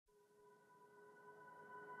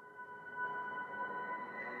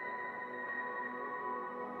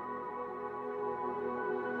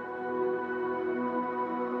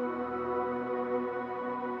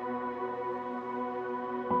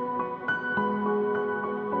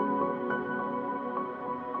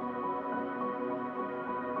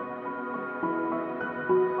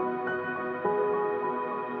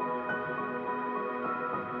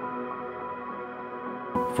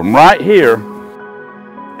from right here,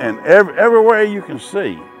 and everywhere you can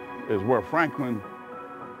see is where Franklin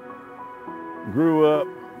grew up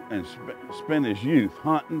and spent his youth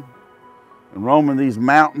hunting and roaming these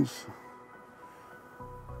mountains.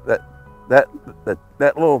 That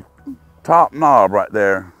little top knob right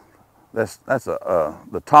there, that's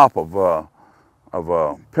the top of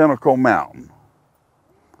Pinnacle Mountain.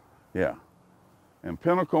 Yeah, and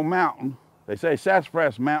Pinnacle Mountain, they say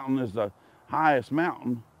Sassafras Mountain is the highest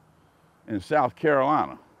mountain in South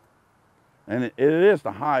Carolina, and it is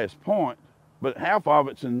the highest point, but half of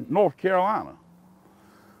it's in North Carolina.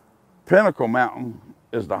 Pinnacle Mountain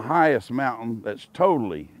is the highest mountain that's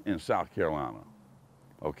totally in South Carolina,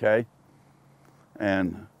 okay?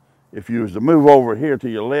 And if you was to move over here to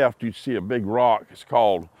your left, you'd see a big rock. It's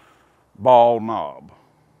called Bald Knob.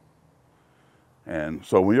 And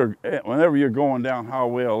so whenever you're going down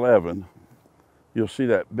Highway 11, you'll see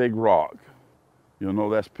that big rock. You'll know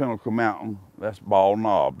that's Pinnacle Mountain. That's Bald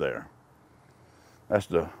Knob there.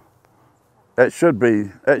 That should be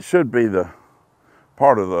the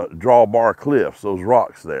part of the Drawbar Cliffs, those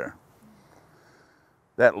rocks there.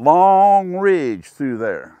 That long ridge through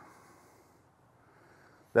there,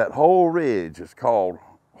 that whole ridge is called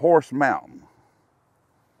Horse Mountain.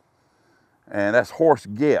 And that's Horse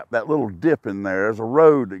Gap, that little dip in there. There's a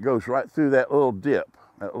road that goes right through that little dip,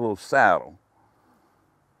 that little saddle.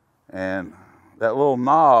 And that little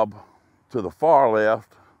knob to the far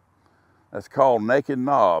left, that's called Naked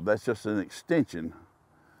Knob. That's just an extension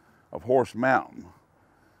of Horse Mountain.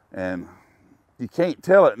 And you can't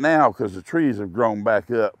tell it now because the trees have grown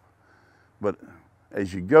back up. But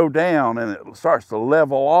as you go down and it starts to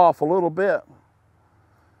level off a little bit,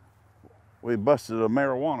 we busted a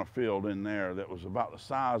marijuana field in there that was about the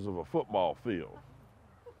size of a football field.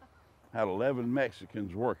 Had 11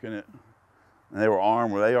 Mexicans working it, and they were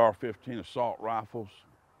armed with AR-15 assault rifles.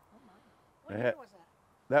 What year was that?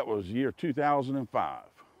 That was year 2005.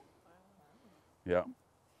 Yeah.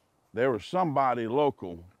 There was somebody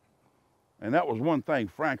local, and that was one thing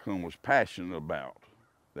Franklin was passionate about,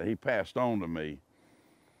 that he passed on to me.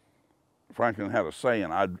 Franklin had a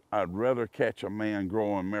saying, I'd rather catch a man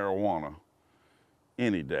growing marijuana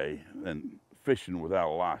any day than fishing without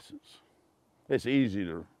a license. It's easy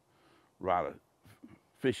to write a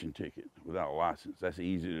fishing ticket without a license. That's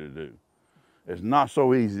easy to do. It's not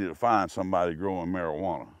so easy to find somebody growing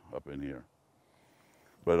marijuana up in here.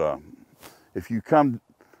 But if you come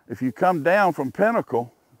down from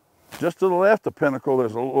Pinnacle, just to the left of Pinnacle,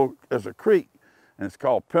 there's a creek, and it's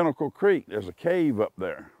called Pinnacle Creek. There's a cave up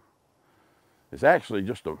there. It's actually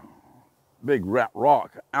just a big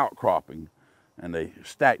rock outcropping, and they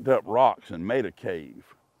stacked up rocks and made a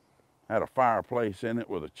cave. Had a fireplace in it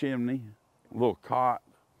with a chimney, a little cot,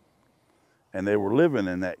 and they were living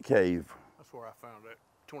in that cave. That's where I found that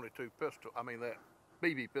 22 pistol. I mean, that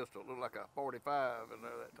BB pistol looked like a 45 in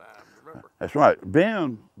there that time. Remember? That's right.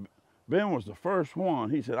 Ben was the first one.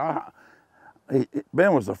 He said,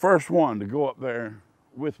 Ben was the first one to go up there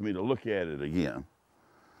with me to look at it again.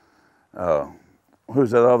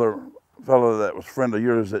 Who's that other fellow that was a friend of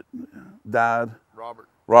yours that died?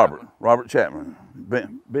 Robert Chapman.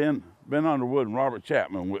 Ben Underwood and Robert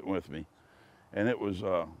Chapman went with me. And it was,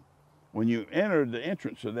 when you entered the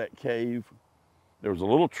entrance of that cave, there was a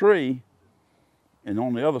little tree, and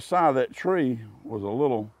on the other side of that tree was a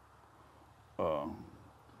little, I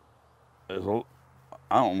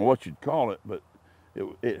don't know what you'd call it, but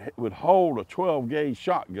it would hold a 12-gauge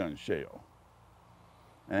shotgun shell.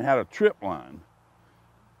 And it had a trip line,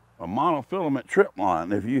 a monofilament trip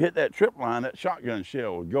line. If you hit that trip line, that shotgun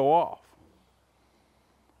shell would go off.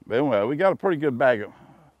 But anyway, we got a pretty good bag of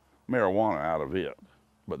marijuana out of it,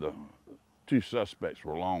 but the two suspects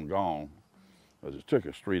were long gone, because it took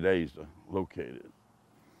us 3 days to locate it.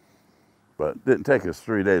 But it didn't take us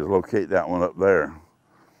 3 days to locate that one up there.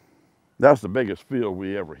 That's the biggest field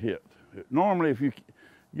we ever hit. Normally, if you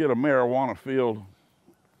get a marijuana field,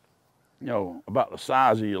 you know, about the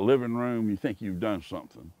size of your living room, you think you've done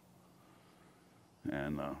something.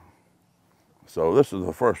 And so this is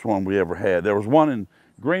the first one we ever had. There was one in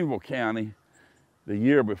Greenville County the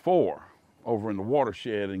year before, over in the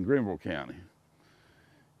watershed in Greenville County.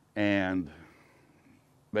 And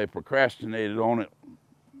they procrastinated on it,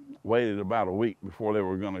 waited about a week before they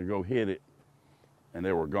were going to go hit it, and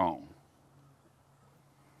they were gone.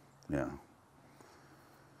 Yeah.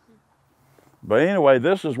 But anyway,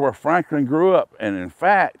 this is where Franklin grew up. And in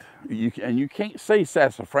fact, you can't see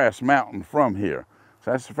Sassafras Mountain from here.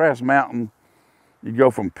 Sassafras Mountain, you go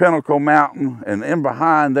from Pinnacle Mountain, and in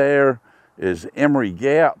behind there is Emery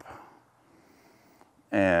Gap.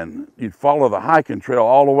 And you'd follow the hiking trail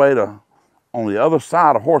all the way to on the other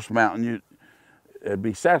side of Horse Mountain, it'd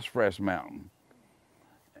be Sassafras Mountain.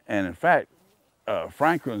 And in fact,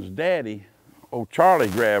 Franklin's daddy, old Charlie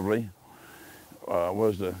Gravely,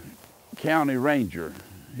 was the county ranger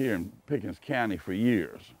here in Pickens County for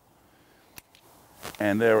years.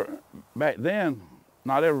 And back then,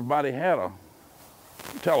 not everybody had a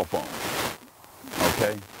telephone,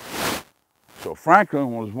 okay? So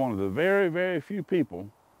Franklin was one of the very, very few people,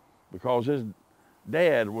 because his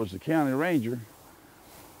dad was the county ranger,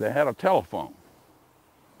 that had a telephone.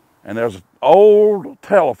 And there's an old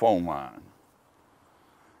telephone line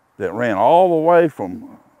that ran all the way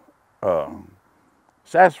from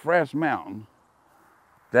Sassafras Mountain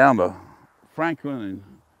down to Franklin and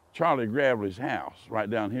Charlie Gravely's house right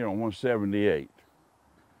down here on 178,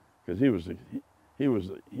 because he was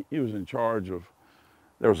in charge of.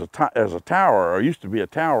 There's a tower, or used to be a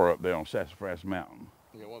tower up there on Sassafras Mountain.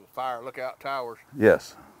 Yeah, one of the fire lookout towers.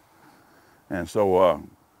 Yes, and so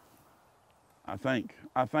I think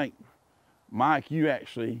Mike, you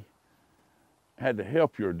actually had to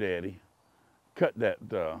help your daddy cut that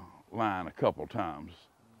line a couple times,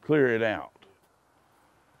 clear it out,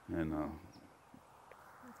 and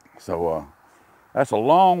so that's a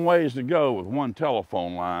long ways to go with one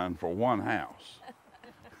telephone line for one house.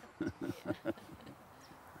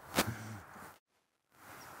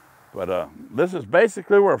 But this is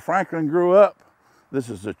basically where Franklin grew up. This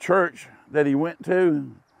is the church that he went to.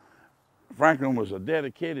 Franklin was a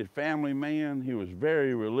dedicated family man. He was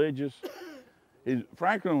very religious.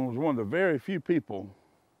 Franklin was one of the very few people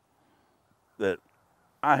that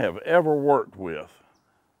I have ever worked with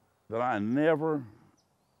that I never,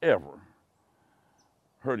 ever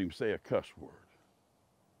heard him say a cuss word.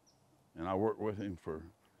 And I worked with him for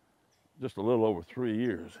just a little over 3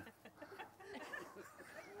 years.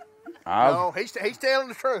 No, he's telling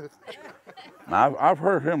the truth. I've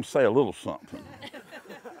heard him say a little something.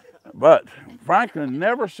 But Franklin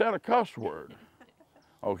never said a cuss word,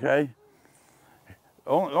 okay?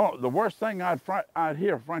 The worst thing I'd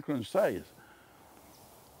hear Franklin say is,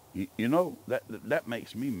 you know, that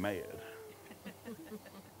makes me mad.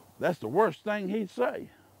 That's the worst thing he'd say.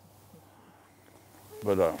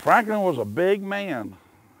 But Franklin was a big man,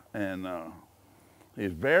 and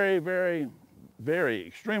he's very, very, very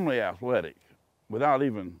extremely athletic, without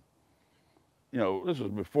even, you know, this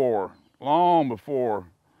was long before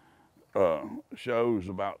shows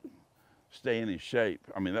about staying in shape.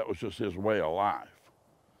 I mean, that was just his way of life.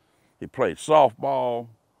 He played softball,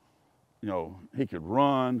 you know, he could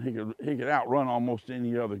run, he could outrun almost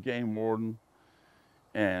any other game warden,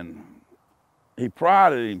 and he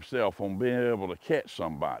prided himself on being able to catch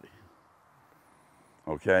somebody,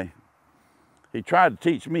 okay? He tried to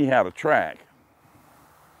teach me how to track.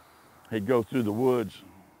 He'd go through the woods,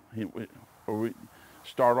 or we'd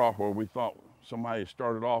start off where we thought somebody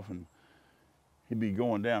started off, and he'd be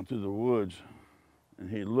going down through the woods, and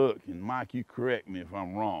he'd look, and Mike, you correct me if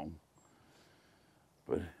I'm wrong,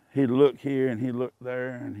 but he'd look here and he'd look there,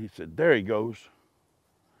 and he said, there he goes.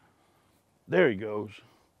 There he goes.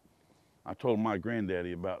 I told my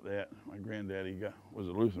granddaddy about that. My granddaddy was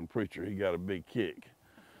a Lutheran preacher. He got a big kick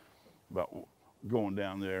about going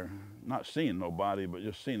down there, not seeing nobody, but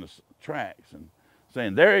just seeing the tracks and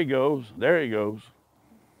saying, there he goes, there he goes.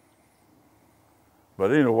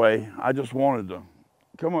 But anyway, I just wanted to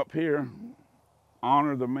come up here,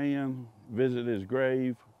 honor the man, visit his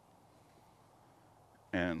grave,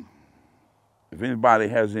 and if anybody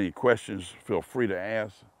has any questions, feel free to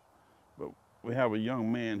ask. But we have a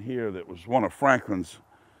young man here that was one of Franklin's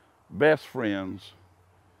best friends.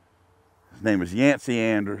 His name is Yancey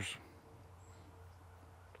Anders.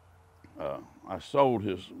 I sold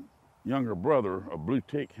his younger brother a blue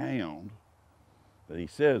tick hound that he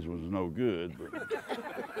says was no good,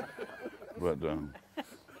 but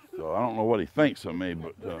so I don't know what he thinks of me,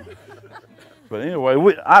 but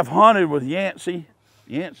anyway, I've hunted with Yancey.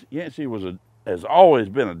 Yancey has always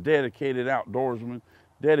been a dedicated outdoorsman,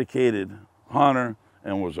 dedicated hunter,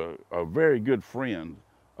 and was a very good friend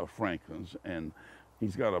of Franklin's. And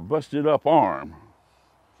he's got a busted up arm,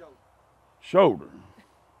 shoulder.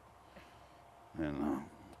 And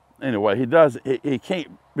anyway, he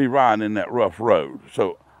can't be riding in that rough road.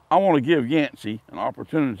 So I want to give Yancey an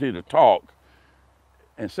opportunity to talk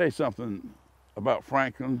and say something about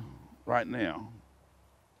Franklin right now.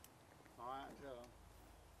 All right,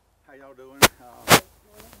 how y'all doing?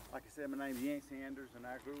 Like I said, my name's Yancey Anders, and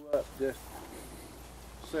I grew up just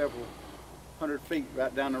several hundred feet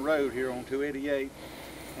right down the road here on 288.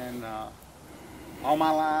 And all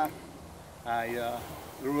my life, I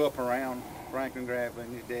grew up around Franklin Gravely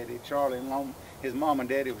and his daddy, Charlie and Loam. His mom and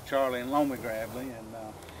daddy was Charlie and Loamy Gravely, and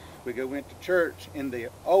We went to church in the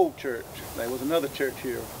old church. There was another church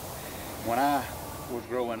here when I was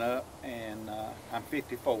growing up, and I'm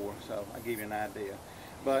 54, so I give you an idea.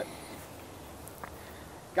 But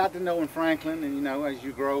got to know in Franklin, and you know, as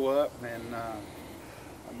you grow up, and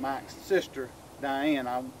Mike's sister, Diane,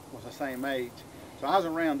 I was the same age. So I was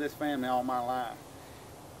around this family all my life.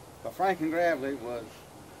 But Franklin Gravely was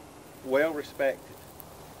well respected.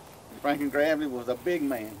 Franklin Gravely was a big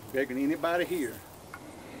man, bigger than anybody here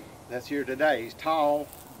that's here today. He's tall,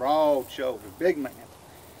 broad-shouldered, big man.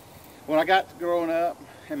 When I got to growing up,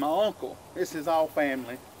 and my uncle, this is all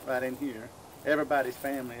family right in here, everybody's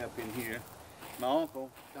family up in here. My uncle,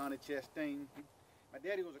 Donnie Chastain, my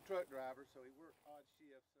daddy was a truck driver, so he worked odd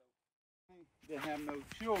shifts. So he didn't have no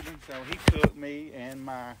children, so he took me and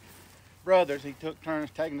my brothers, he took turns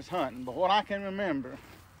taking us hunting. But what I can remember,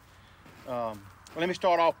 well, let me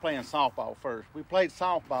start off playing softball first. We played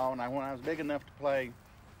softball, and when I was big enough to play,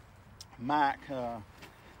 Mike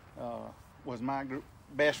was my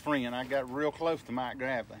best friend. I got real close to Mike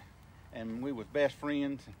Gravely, and we was best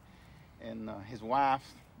friends, and his wife's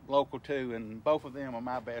local too, and both of them are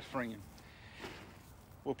my best friend.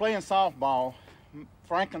 We're playing softball.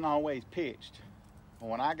 Franklin always pitched.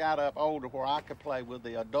 When I got up older where I could play with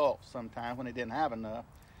the adults sometimes when they didn't have enough,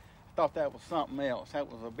 I thought that was something else. That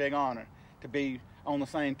was a big honor to be on the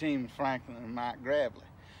same team as Franklin and Mike Gravely.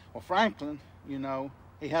 Well, Franklin, you know,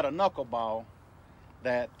 he had a knuckleball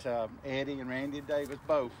that Eddie and Randy Davis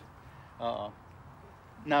both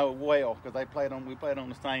know well, because we played on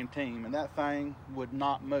the same team, and that thing would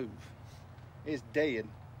not move. It's dead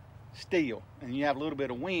still, and you have a little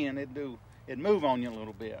bit of wind, it'd move on you a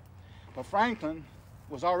little bit. But Franklin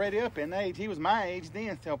was already up in age. He was my age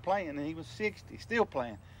then, still playing, and he was 60, still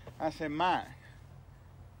playing. I said, Mike,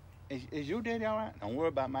 is your daddy all right? Don't worry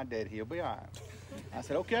about my daddy, he'll be all right. I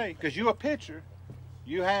said, okay, because you're a pitcher.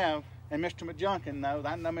 You have, and Mr. McJunkin knows,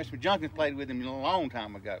 I know Mr. McJunkin played with him a long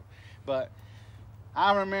time ago, but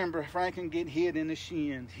I remember Franklin getting hit in the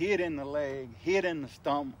shins, hit in the leg, hit in the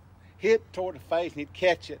stomach, hit toward the face, and he'd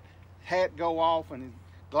catch it, hat go off, and his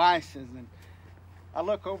glasses, and I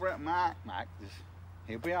look over at Mike,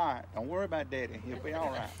 he'll be all right. Don't worry about Daddy, he'll be all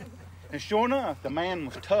right. And sure enough, the man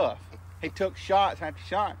was tough. He took shots after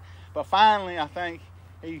shot, but finally I think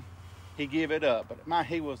he gave it up. But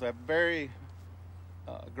he was a very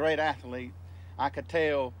great athlete. I could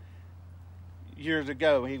tell years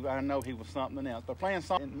ago, I know he was something else. But playing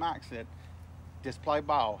something, Mike said, just play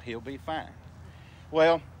ball, he'll be fine.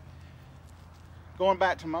 Well, going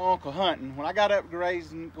back to my uncle hunting, when I got up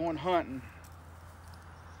grazing, going hunting,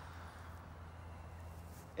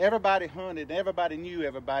 everybody hunted, everybody knew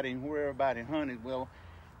everybody and where everybody hunted. Well,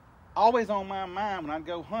 always on my mind when I'd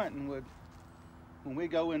go hunting when we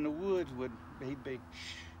go in the woods he'd be,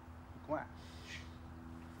 shh, be quiet, shh.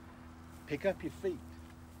 Pick up your feet,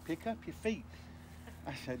 pick up your feet.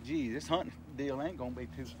 I said, gee, this hunting deal ain't gonna be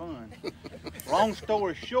too fun. Long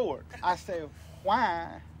story short, I said,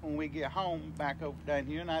 why, when we get home back over down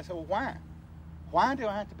here, and I said, well, why? Why do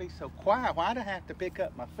I have to be so quiet? Why do I have to pick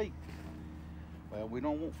up my feet? Well, we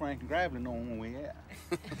don't want Franklin Gravely knowing where we at.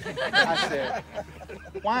 I said,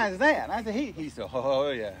 why is that? I said, he said, oh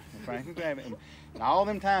yeah, Franklin Gravely. And all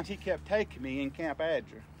them times he kept taking me in Camp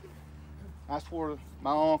Adger. I swore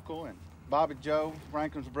my uncle and Bobby Joe,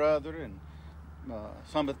 Franklin's brother, and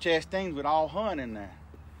some of the Chastains would all hunt in there.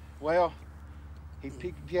 Well, you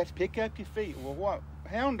have to pick up your feet. Well, what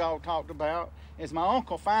Houn Dawg talked about is my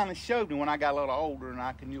uncle finally showed me when I got a little older and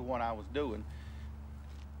I knew what I was doing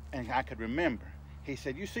and I could remember. He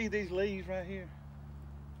said, you see these leaves right here?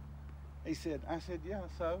 I said, yeah,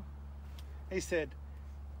 so? He said,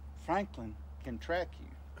 Franklin can track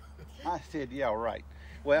you. I said, yeah, right.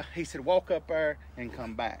 Well, he said, walk up there and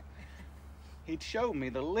come back. He'd show me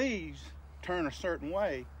the leaves turn a certain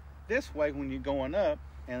way, this way when you're going up,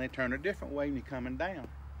 and they turn a different way when you're coming down.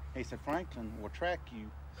 He said, Franklin will track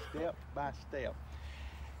you step by step.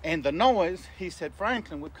 And the noise, he said,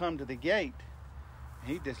 Franklin would come to the gate,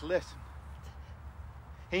 and he'd just listen.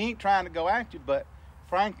 He ain't trying to go at you, but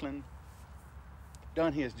Franklin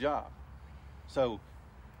done his job. So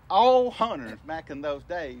all hunters back in those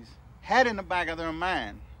days had in the back of their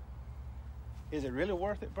mind, is it really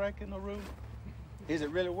worth it breaking the rule? Is it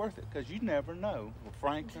really worth it? Because you never know where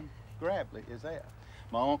Franklin Gravely is at.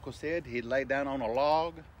 My uncle said he'd lay down on a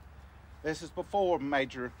log. This is before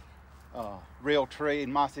major real tree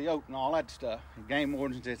and mossy oak and all that stuff. And game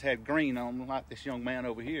wardens just had green on them like this young man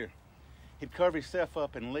over here. He'd cover himself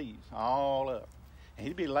up in leaves, all up. And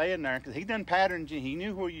he'd be laying there, because he done patterned you. He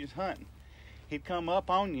knew where you was hunting. He'd come up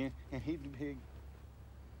on you, and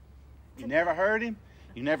you never heard him.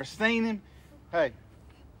 You never seen him. Hey,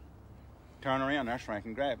 Turn around, there's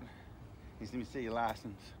Franklin Gravely. He said, let me see your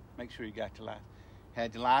license. Make sure you got your license.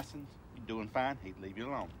 Had your license, you're doing fine, he'd leave you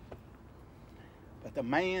alone. But the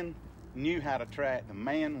man knew how to track. The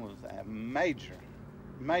man was a major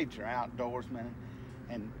outdoorsman.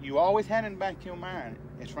 And you always had in the back of your mind,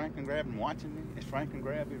 is Franklin Gravely watching me? Is Franklin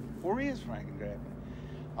Gravely? Where is Franklin Gravely?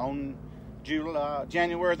 On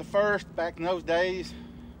January the 1st, back in those days,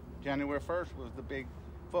 January 1st was the big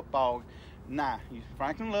football. Nah,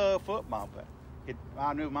 Franklin loved football, but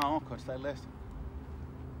I knew my uncle would say, listen,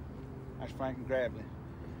 that's Franklin Gravely.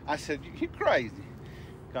 I said, you crazy.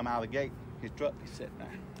 Come out of the gate, his truck be sitting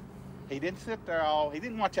there. He didn't sit there he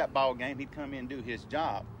didn't watch that ball game. He'd come in and do his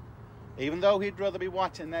job. Even though he'd rather be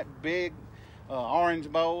watching that big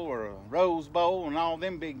Orange Bowl or a Rose Bowl and all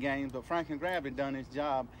them big games, but Franklin Gravely done his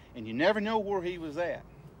job, and you never know where he was at.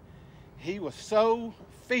 He was so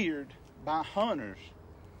feared by hunters.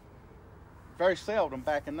 Very seldom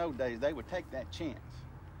back in those days they would take that chance.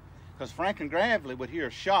 Because Franklin Gravely would hear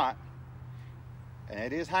a shot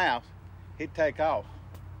at his house, he'd take off.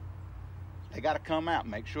 They got to come out,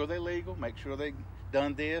 make sure they're legal, make sure they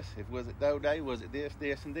done this. If was it doe day, was it this,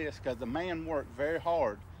 this, and this? Because the man worked very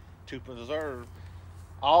hard to preserve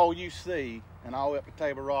all you see and all up to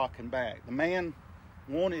Table Rock and back. The man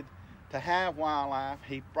wanted to have wildlife.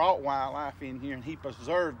 He brought wildlife in here and he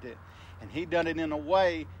preserved it. And he done it in a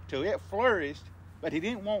way till it flourished, but he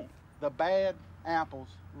didn't want the bad apples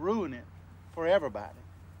ruin it for everybody.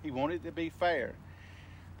 He wanted it to be fair.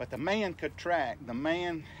 But the man could track. The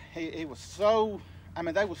man, he was so,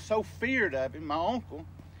 they were so feared of him. My uncle,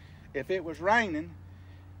 if it was raining,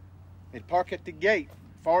 they'd park at the gate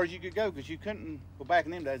as far as you could go, because you couldn't, well, back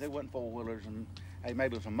in them days, there wasn't four-wheelers and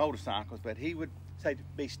maybe some motorcycles, but he would say,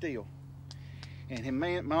 be still. And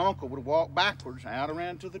my uncle would walk backwards out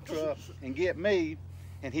around to the truck and get me,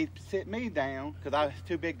 and he'd sit me down, because I was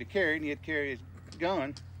too big to carry, and he'd carry his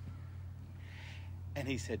gun. And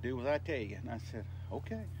he said, do what I tell you. And I said,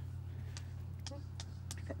 okay.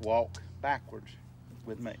 Walk backwards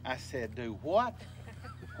with me. I said, do what?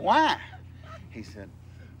 Why? He said,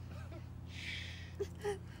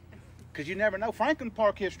 because you never know. Franklin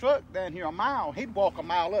parked his truck down here a mile. He'd walk a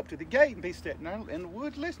mile up to the gate and be sitting there in the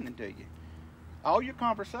woods listening to you. All your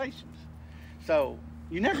conversations. So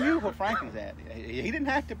you never knew where Franklin's at. He didn't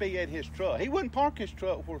have to be at his truck. He wouldn't park his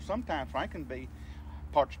truck where sometimes Franklin be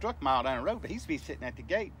parked his truck a mile down the road, but he'd be sitting at the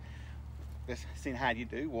gate just seeing how you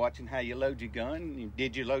do, watching how you load your gun.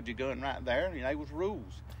 Did you load your gun right there? There was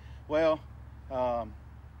rules. Well,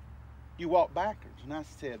 you walk backwards. And I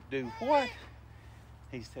said, do what?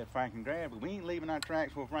 He said, Franklin Gravely, we ain't leaving our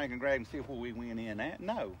tracks for Franklin Gravely and see where we went in at.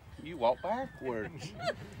 No, you walk backwards.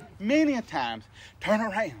 Many a times, turn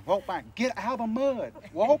around, walk back, get out of the mud,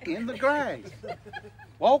 walk in the grass,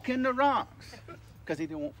 walk in the rocks, because he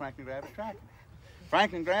didn't want Franklin Gravely tracking.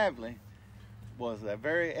 Franklin Gravely was a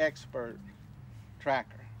very expert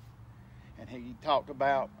tracker, and he talked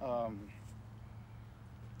about a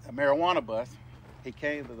marijuana bust. He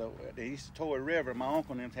came to the East Toy River. My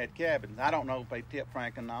uncle and them had cabins. I don't know if they tipped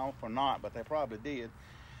Franklin off or not, but they probably did.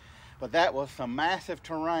 But that was some massive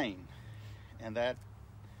terrain in that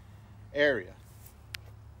area.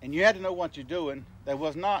 And you had to know what you're doing. There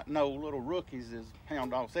was not no little rookies, as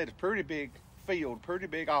Houn Dawg said. It's a pretty big field, pretty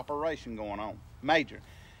big operation going on, major.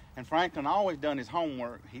 And Franklin always done his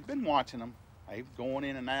homework. He'd been watching them. He was going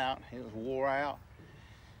in and out. He was wore out.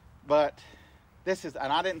 But this is,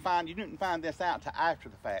 and you didn't find this out till after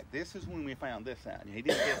the fact. This is when we found this out.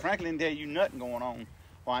 Franklin didn't tell you nothing going on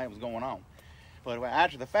while it was going on. But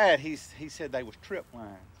after the fact, he said they was trip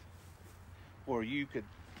lines where you could,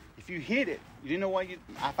 if you hit it, you didn't know what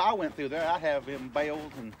if I went through there, I'd have them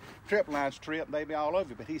bales and trip lines tripped, they'd be all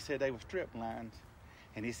over. But he said they was trip lines.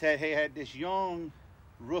 And he said he had this young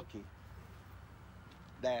rookie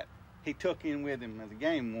that he took in with him as a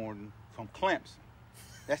game warden from Clemson.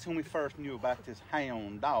 That's when we first knew about this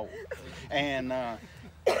Houn Dawg. And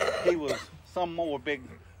he was some more big,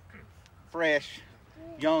 fresh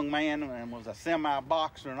young man and was a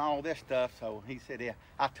semi-boxer and all this stuff. So he said, yeah,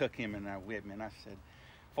 I took him in there with me. And I said,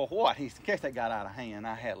 for what? He said, in case they got out of hand,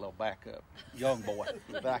 I had a little backup, young boy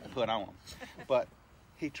that I could put on him. But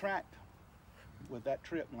he tracked with that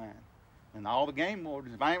trip line. And all the game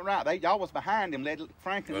wardens, if I ain't right, y'all was behind him, let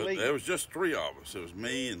Franklin lead. There was just three of us. It was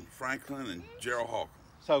me and Franklin and Gerald Hawkins.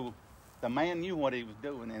 So the man knew what he was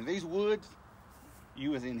doing. In these woods,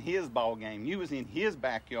 you was in his ball game. You was in his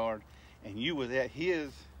backyard, and you was at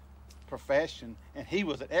his profession, and he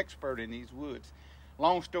was an expert in these woods.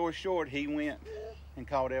 Long story short, he went and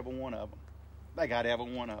caught every one of them. They got every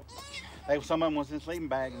one of them. Some of them was in sleeping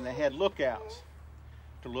bags, and they had lookouts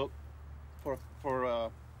to look for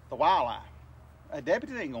the wildlife. A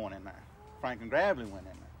deputy ain't going in there. Franklin Gravely went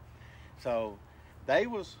in there. So it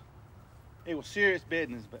was serious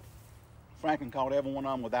business, but Franklin caught every one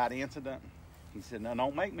of them without incident. He said, "Now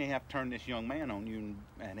don't make me have to turn this young man on you,"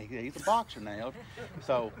 and he's a boxer now.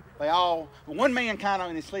 So one man kind of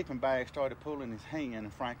in his sleeping bag started pulling his hand,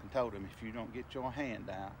 and Franklin told him, "If you don't get your hand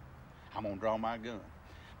out, I'm gonna draw my gun."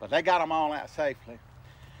 But they got them all out safely.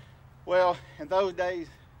 Well, in those days,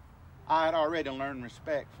 I had already learned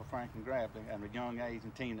respect for Franklin Gravely at a young age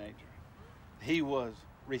and teenager. He was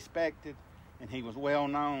respected, and he was well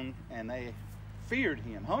known, and they feared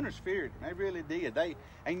him. Hunters feared him. They really did. They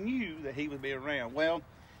knew that he would be around. Well,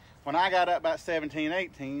 when I got up about 17,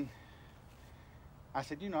 18, I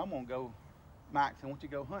said, I'm going to go. Mike said, "I want you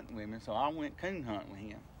to go hunting with me." So I went coon hunting with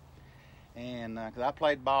him. And because I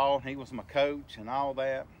played ball, he was my coach and all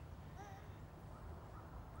that.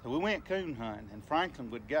 So we went coon hunting, and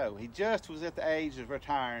Franklin would go. He just was at the age of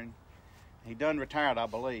retiring. He done retired, I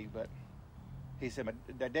believe, but he said,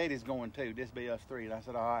 "My daddy's going too. This be us three." And I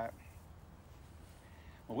said, "All right."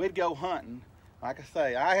 Well, we'd go hunting. Like I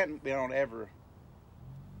say, I hadn't been on every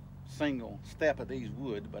single step of these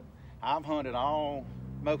woods, but I've hunted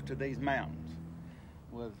most of these mountains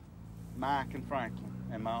with Mike and Franklin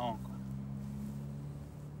and my uncle.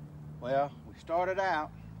 Well, we started out.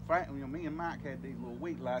 Me and Mike had these little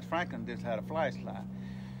weak lights. Franklin just had a flashlight.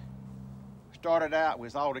 Started out, we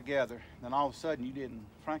was all together. Then all of a sudden,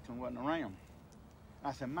 Franklin wasn't around.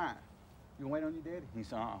 I said, "Mike, you gonna wait on your daddy?" He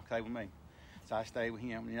said, "Stay with me." So I stayed with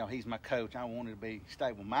him. He's my coach. I wanted to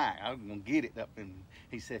stay with Mike. I was gonna get it up. And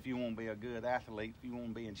he said, "If you want to be a good athlete, if you want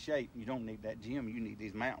to be in shape, you don't need that gym. You need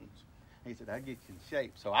these mountains." He said, "I'll get you in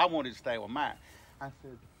shape." So I wanted to stay with Mike. I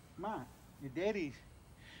said, "Mike, your daddy,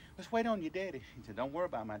 let's wait on your daddy." He said, "Don't worry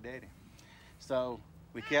about my daddy." So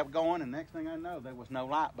we kept going, and next thing I know, there was no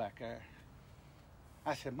light back there.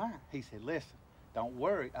 I said, "Mike," he said, "Listen, don't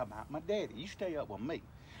worry about my daddy. You stay up with me."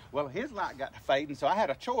 Well, his light got to fading, so I had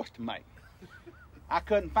a choice to make. I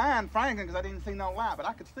couldn't find Franklin because I didn't see no light, but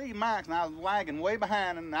I could see Mike's, and I was lagging way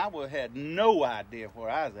behind him, and I had no idea where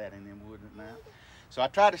I was at in them woods now. So I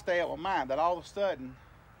tried to stay up with Mike, but all of a sudden,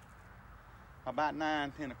 about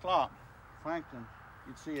 9, 10 o'clock, Franklin,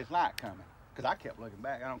 you'd see his light coming, because I kept looking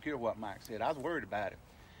back. I don't care what Mike said. I was worried about it.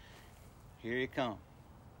 Here he come.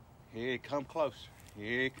 Here he come closer.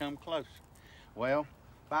 Here he come closer. Well,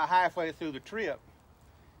 about halfway through the trip,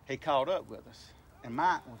 he caught up with us. And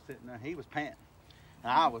Mike was sitting there. He was panting.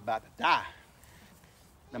 And I was about to die.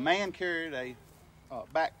 The man carried a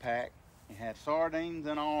backpack. He had sardines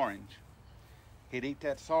and an orange. He'd eat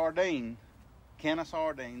that can of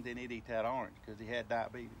sardines, and he'd eat that orange because he had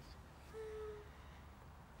diabetes.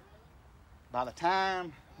 By the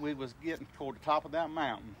time we was getting toward the top of that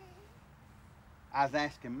mountain, I was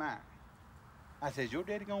asking Mike. I said, "Is your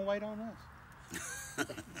daddy going to wait on us?"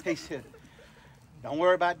 He said, "Don't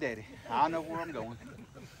worry about daddy. I know where I'm going."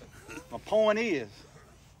 My point is,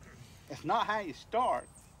 it's not how you start,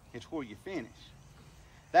 it's where you finish.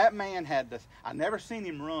 That man had this. I never seen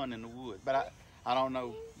him run in the woods, but I don't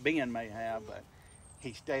know, Ben may have, but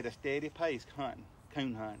he stayed a steady pace hunting,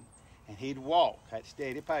 coon hunting, and he'd walk at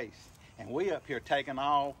steady pace. And we up here taking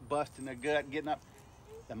off, busting the gut, getting up.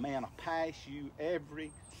 The man will pass you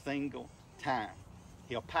every single time.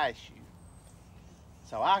 He'll pass you.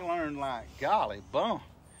 So I learned like, golly, bum.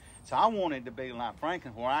 So I wanted to be like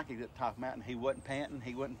Franklin, where I could get to the top of the mountain. He wasn't panting.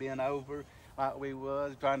 He wasn't bent over like we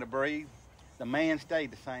was, trying to breathe. The man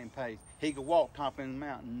stayed the same pace. He could walk top of the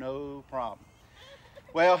mountain, no problem.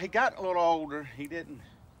 Well, he got a little older. He didn't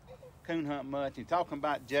coon hunt much. He's talking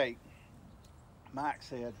about Jake. Mike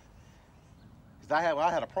said, because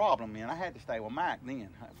I had a problem then. I had to stay with Mike then.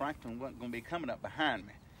 Franklin wasn't going to be coming up behind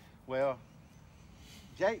me. Well,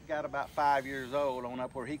 Jake got about 5 years old on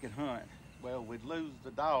up where he could hunt. Well, we'd lose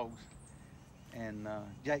the dogs, and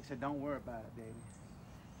Jake said, "Don't worry about it, Daddy.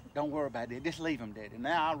 Don't worry about it. Just leave him, Daddy."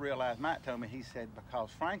 Now I realize Mike told me, he said, because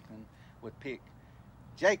Franklin would pick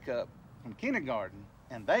Jake up from kindergarten,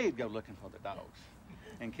 and they'd go looking for the dogs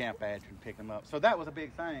in Camp Badger and pick them up. So that was a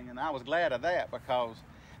big thing, and I was glad of that because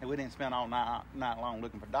we didn't spend all night long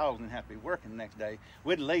looking for dogs and have to be working the next day.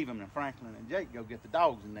 We'd leave them, and Franklin and Jake go get the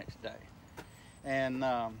dogs the next day. And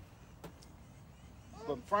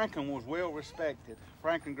but Franklin was well respected.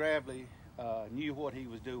 Franklin Gravely knew what he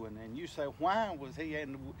was doing. And you say, why was he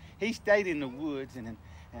in the woods? He stayed in the woods, and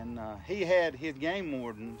he had his game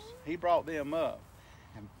wardens. He brought them up.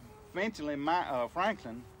 And eventually,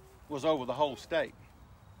 Franklin was over the whole state.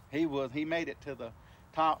 He made it to the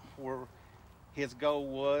top where his goal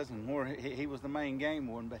was, and where he was the main game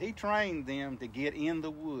warden. But he trained them to get in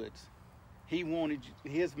the woods. He wanted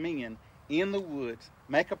his men in the woods,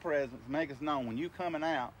 make a presence, make us known when you coming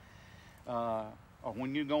out or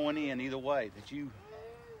when you're going in, either way, that you,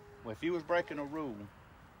 well, if you was breaking a rule,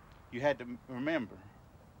 you had to remember,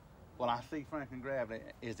 well, I see Franklin Gravely,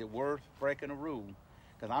 is it worth breaking a rule?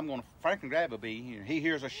 Because Franklin Gravely will be here. He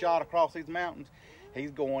hears a shot across these mountains,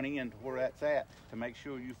 he's going in to where that's at to make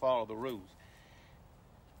sure you follow the rules.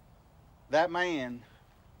 That man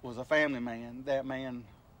was a family man. That man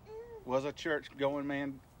was a church-going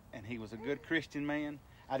man, and he was a good Christian man.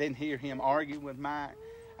 I didn't hear him argue with Mike.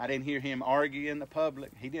 I didn't hear him argue in the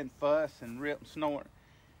public. He didn't fuss and rip and snort.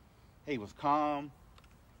 He was calm.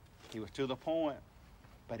 He was to the point.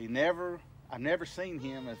 But I've never seen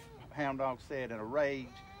him, as Houn Dawg said, in a rage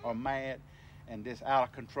or mad and just out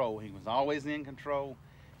of control. He was always in control.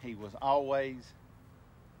 He was always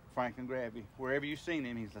Franklin Gravely. Wherever you seen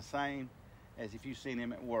him, he's the same as if you seen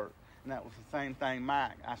him at work. And that was the same thing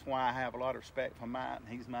Mike. That's why I have a lot of respect for Mike, and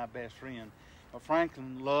he's my best friend. But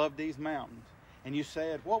Franklin loved these mountains. And you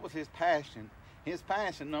said, what was his passion? His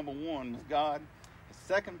passion, number one, was God. His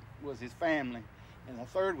second was his family. And the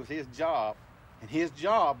third was his job. And his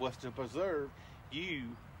job was to preserve you.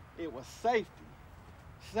 It was safety.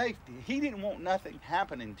 Safety. He didn't want nothing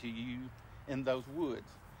happening to you in those woods.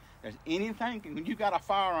 There's anything, when you got a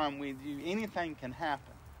firearm with you, anything can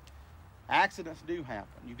happen. Accidents do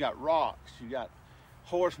happen. You got rocks, you got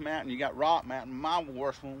Horse Mountain, you got Rock Mountain. My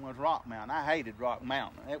worst one was Rock Mountain. I hated Rock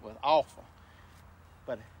Mountain. It was awful.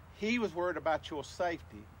 But he was worried about your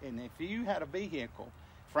safety. And if you had a vehicle,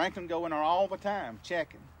 Franklin go in there all the time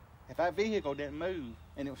checking. If that vehicle didn't move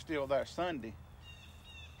and it was still there Sunday,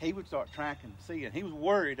 he would start tracking, seeing. He was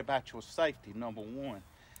worried about your safety, number one.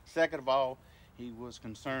 Second of all, he was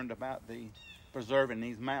concerned about preserving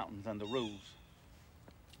these mountains and the rules.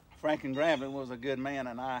 Franklin Gravely was a good man,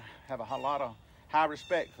 and I have a lot of high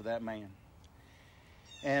respect for that man.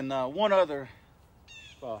 And one other,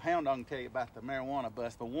 Houn Dawg can tell you about the marijuana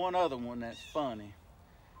bust, but one other one that's funny,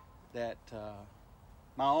 that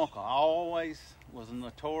my uncle always was a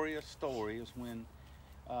notorious story, is when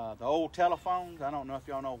the old telephones, I don't know if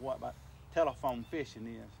y'all know what about telephone fishing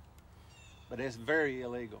is, but it's very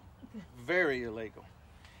illegal, very illegal.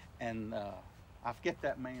 And I forget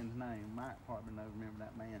that man's name. Mike probably knows, remember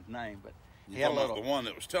that man's name, but he had a little. The one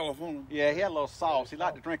that was telephoning? Yeah, he had a little sauce. He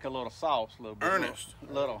liked to drink a little sauce, a little bit. Ernest.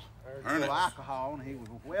 Little alcohol, and he was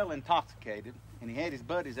well intoxicated. And he had his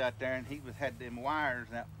buddies out there, and he had them wires.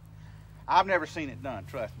 Now, I've never seen it done,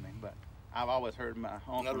 trust me, but I've always heard my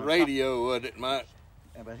uncle. Not a radio, was it, Mike?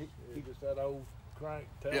 Yeah, but he just that old crank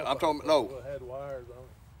telephone. Yeah, I'm talking about, no. Had wires on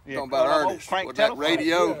it. Yeah, talking about Ernest. Crank with that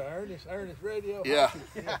radio. Yeah, Ernest radio. Yeah.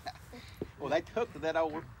 Well, they took to that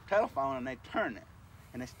old telephone and they turn it,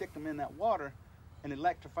 and they stick them in that water, and it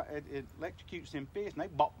electrocutes them fish, and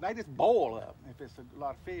they just boil up if it's a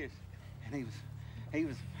lot of fish. And he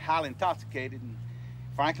was highly intoxicated, and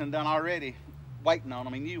Franklin done already waiting on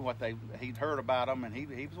them. He knew he'd heard about them, and he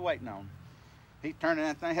was waiting on them. He turned in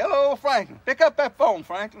that thing. Hello, Franklin. Pick up that phone,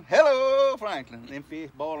 Franklin. Hello, Franklin. Them fish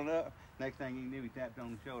boiling up. Next thing he knew, he tapped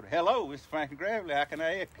on the shoulder. Hello, this is Franklin Gravely. How can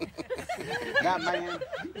I help you? That man,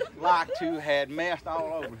 like to, had messed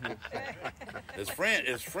all over him. His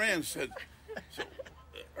friend said,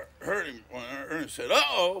 heard him when Ernest said,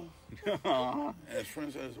 "Uh-oh." And his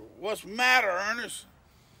friend says, "What's the matter, Ernest?"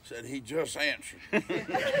 Said, "He just answered."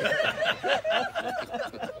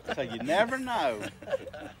 So you never know.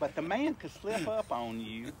 But the man could slip up on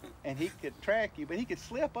you, and he could track you, but he could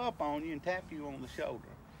slip up on you and tap you on the shoulder.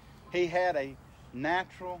 He had a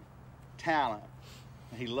natural talent.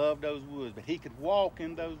 He loved those woods, but he could walk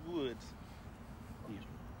in those woods. You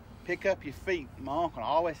pick up your feet. My uncle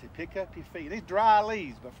always said, pick up your feet. These dry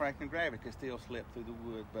leaves, but Franklin Gravely could still slip through the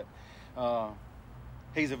woods. But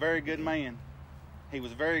he's a very good man. He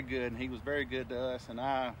was very good, and he was very good to us, and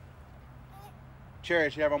I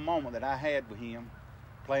cherish every moment that I had with him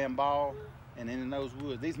playing ball and in those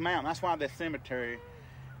woods. These mountains, that's why this cemetery,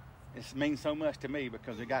 it means so much to me,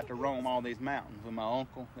 because I got to roam all these mountains with my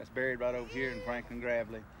uncle that's buried right over here in Franklin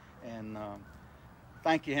Gravely. And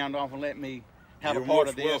thank you, Houn Dawg, for letting me have a part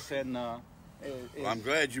of this. And I'm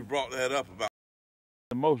glad you brought that up about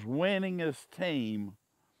the most winningest team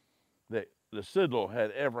that the Citadel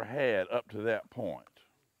had ever had up to that point.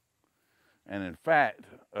 And in fact,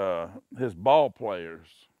 his ball players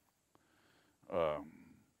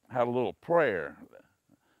had a little prayer.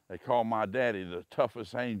 They called my daddy the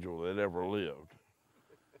toughest angel that ever lived,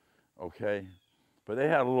 okay? But they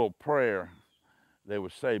had a little prayer they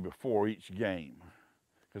would say before each game,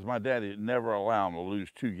 because my daddy never allowed them to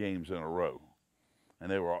lose 2 games in a row.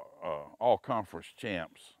 And they were all conference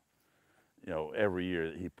champs, you know, every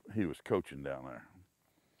year that he was coaching down there.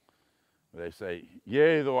 They say,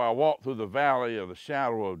 yea, though I walk through the valley of the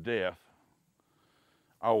shadow of death,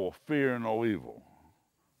 I will fear no evil,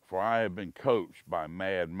 for I have been coached by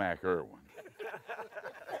Mad Mac Erwin.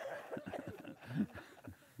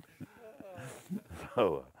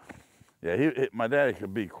 So, yeah, my daddy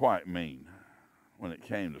could be quite mean when it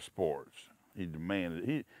came to sports. He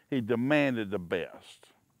demanded the best.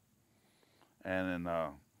 And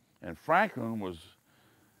Franklin was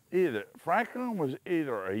either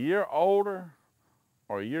a year older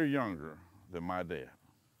or a year younger than my dad.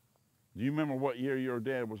 Do you remember what year your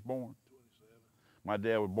dad was born? 27. My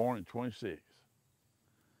dad was born in 26.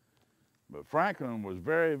 But Franklin was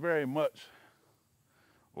very, very much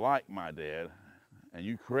like my dad, and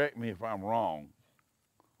you correct me if I'm wrong,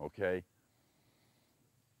 okay?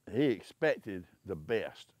 He expected the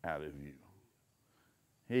best out of you.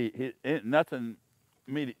 Nothing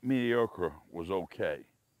mediocre was okay.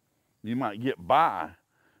 You might get by,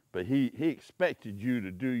 but he expected you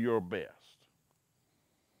to do your best.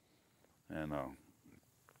 And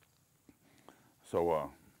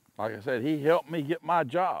so, like I said, he helped me get my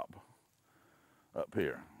job up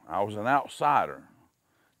here. I was an outsider.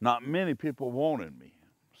 Not many people wanted me.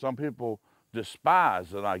 Some people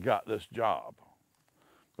despised that I got this job.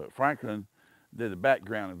 But Franklin did a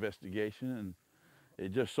background investigation, and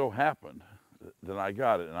it just so happened that I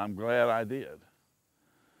got it, and I'm glad I did.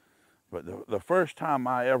 But the first time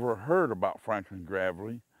I ever heard about Franklin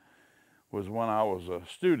Gravely was when I was a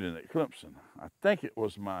student at Clemson. I think it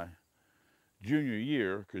was my junior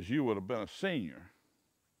year, because you would have been a senior.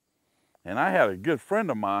 And I had a good friend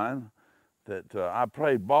of mine that I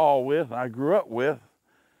played ball with, and I grew up with,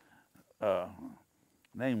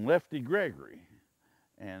 named Lefty Gregory.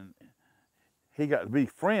 And he got to be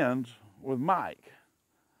friends with Mike.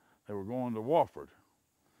 They were going to Wofford.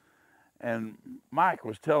 And Mike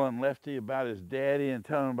was telling Lefty about his daddy and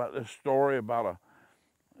telling him about this story about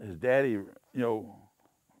his daddy,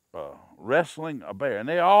 wrestling a bear. And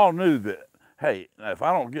they all knew that, hey, if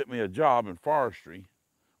I don't get me a job in forestry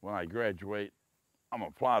when I graduate, I'm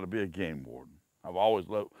going to apply to be a game warden. I've always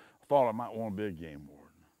thought I might want to be a game warden.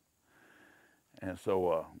 And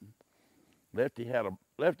so Lefty had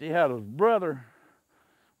his brother,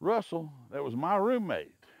 Russell, that was my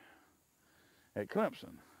roommate at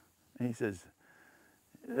Clemson. And he says,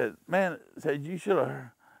 man, you should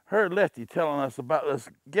have heard Lefty telling us about this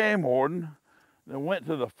game warden that went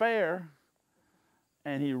to the fair,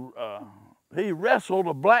 and he wrestled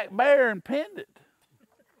a black bear and pinned it.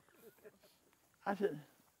 I said,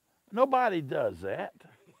 nobody does that.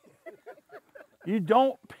 You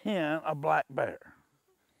don't pin a black bear.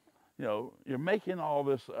 You're making all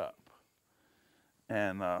this up.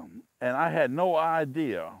 And I had no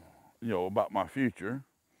idea, about my future.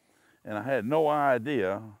 And I had no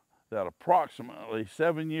idea that approximately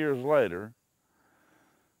 7 years later,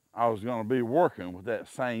 I was going to be working with that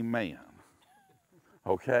same man,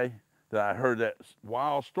 okay, that I heard that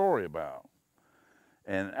wild story about.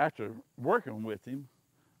 And after working with him,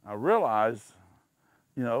 I realized,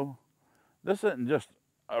 this isn't just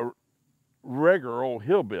a regular old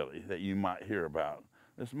hillbilly that you might hear about.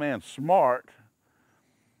 This man's smart,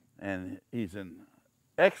 and he's in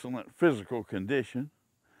excellent physical condition.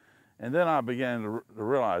 And then I began to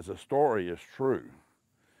realize the story is true.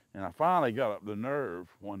 And I finally got up the nerve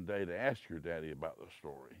one day to ask your daddy about the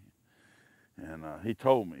story. And he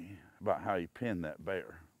told me about how he pinned that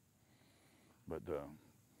bear. But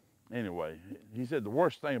anyway, he said the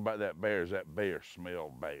worst thing about that bear is that bear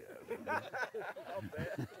smelled bad.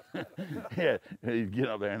 Yeah, he'd get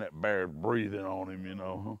up there and that bear breathing on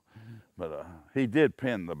him, But he did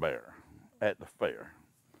pin the bear at the fair.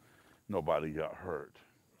 Nobody got hurt.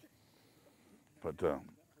 But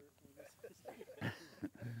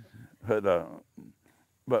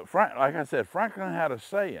like I said, Franklin had a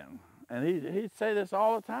saying, and he'd say this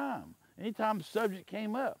all the time. Anytime the subject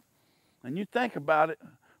came up, and you think about it,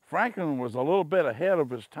 Franklin was a little bit ahead of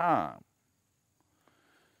his time.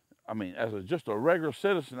 I mean, as just a regular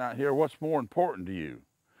citizen out here, what's more important to you?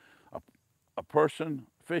 A person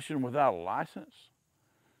fishing without a license,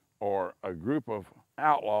 or a group of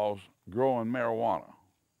outlaws growing marijuana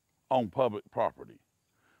on public property?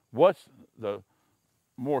 What's the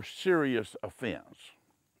more serious offense?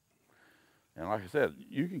 And like I said,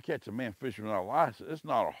 you can catch a man fishing without a license. It's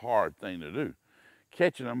not a hard thing to do.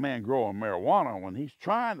 Catching a man growing marijuana when he's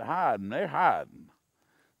trying to hide and they're hiding,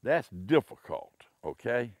 that's difficult,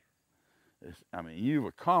 okay? You've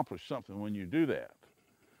accomplished something when you do that.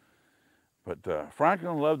 But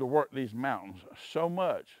Franklin loved to work these mountains so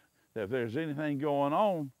much that if there's anything going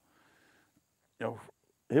on,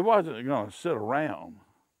 he wasn't going to sit around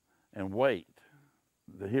and wait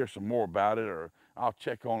to hear some more about it, or I'll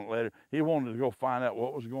check on it later. He wanted to go find out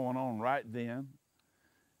what was going on right then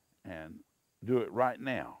and do it right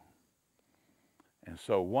now. And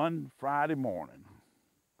so one Friday morning,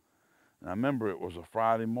 and I remember it was a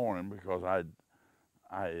Friday morning because I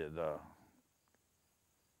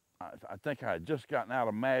think I had just gotten out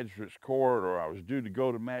of magistrate's court, or I was due to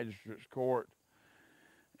go to magistrate's court,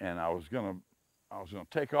 and I was gonna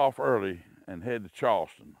take off early and head to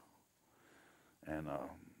Charleston and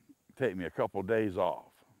take me a couple of days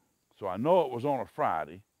off. So I know it was on a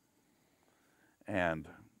Friday, and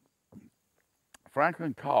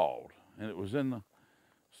Franklin called, and it was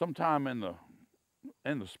sometime in the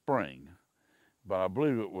spring, but I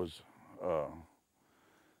believe it was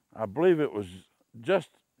just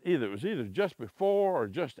either just before or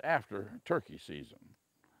just after turkey season.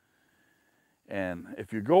 And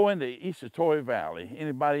if you go into Eastatoy Valley,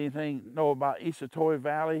 anything know about Eastatoy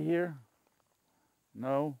Valley here?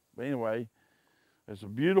 No? But anyway, there's a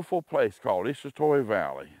beautiful place called Eastatoy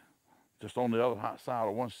Valley, just on the other side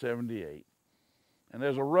of 178. And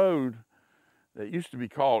there's a road that used to be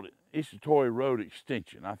called Eastatoy Road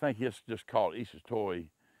Extension. I think it's just called Eastatoy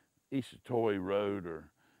Road, or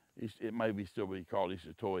it may still be called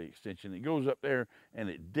Eastatoy Extension. It goes up there and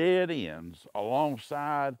it dead ends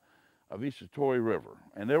alongside of Eastatoy River.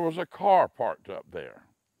 And there was a car parked up there,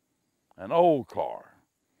 an old car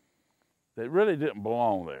that really didn't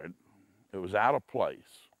belong there. It was out of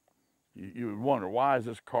place. You would wonder, why is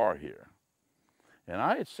this car here? And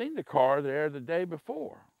I had seen the car there the day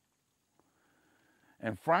before.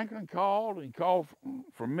 And Franklin called, and he called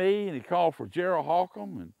for me, and he called for Gerald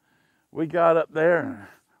Holcomb, and we got up there, and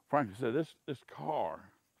Franklin said, this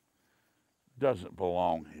car doesn't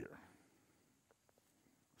belong here.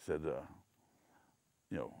 He said,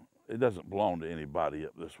 it doesn't belong to anybody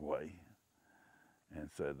up this way. And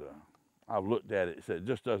said, I've looked at it, it said, it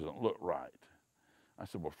just doesn't look right. I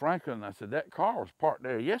said, well, Franklin, I said, that car was parked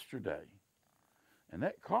there yesterday, and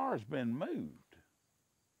that car's been moved.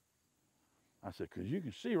 I said, because you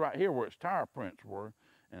can see right here where its tire prints were,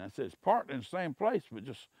 and I said, it's parked in the same place, but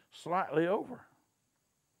just slightly over.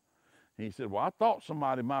 And he said, well, I thought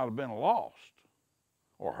somebody might have been lost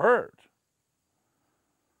or hurt.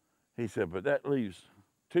 He said, but that leaves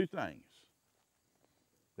two things.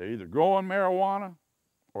 They're either growing marijuana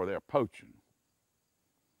or they're poaching.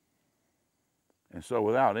 And so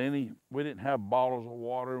we didn't have bottles of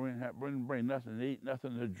water, we didn't bring nothing to eat,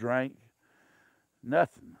 nothing to drink,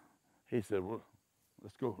 nothing. He said, well,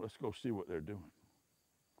 let's go see what they're doing.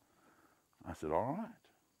 I said, all right.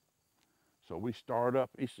 So we start up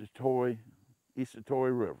Eastatoy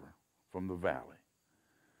River from the valley.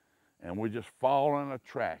 And we just fall in a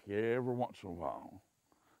track every once in a while.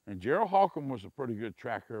 And Gerald Holcomb was a pretty good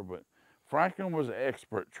tracker, but Franklin was an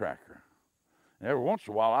expert tracker. And every once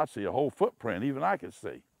in a while, I'd see a whole footprint, even I could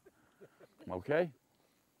see. Okay?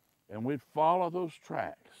 And we'd follow those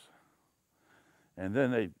tracks. And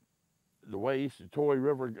then the way Eastatoy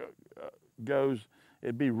River goes,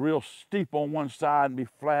 it'd be real steep on one side and be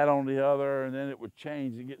flat on the other, and then it would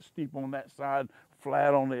change and get steep on that side,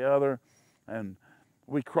 flat on the other. And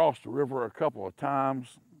we crossed the river a couple of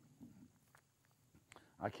times.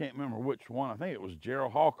 I can't remember which one. I think it was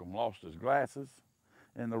Gerald Holcomb lost his glasses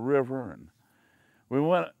in the river, and we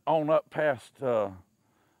went on up past Little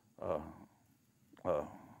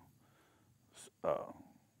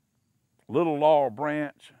Laurel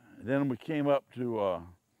Branch, and then we came up to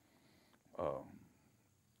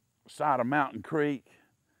side of Mountain Creek.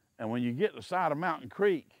 And when you get to the side of Mountain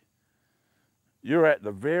Creek, you're at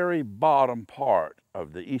the very bottom part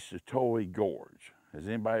of the Eastatoy Gorge. Has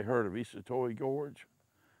anybody heard of Eastatoy Gorge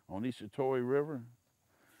on Eastatoy River?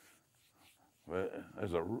 Well,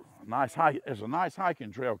 there's a nice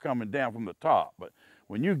hiking trail coming down from the top, but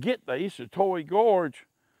when you get the Eastatoy Gorge,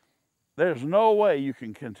 there's no way you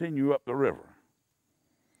can continue up the river.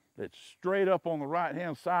 It's straight up on the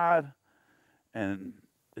right-hand side, and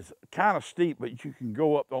it's kind of steep, but you can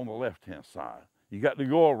go up on the left-hand side. You got to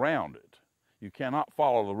go around it. You cannot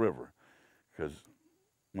follow the river, because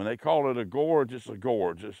when they call it a gorge, it's a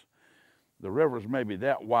gorge. The river's maybe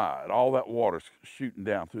that wide. All that water's shooting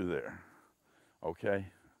down through there, okay?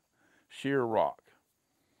 Sheer rock.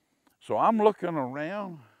 So I'm looking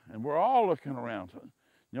around, and we're all looking around,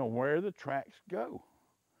 where the tracks go.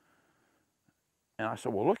 And I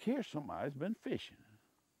said, well, look here, somebody's been fishing.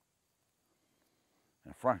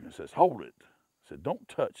 And Franklin says, hold it. I said, don't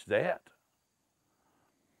touch that.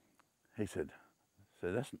 He said,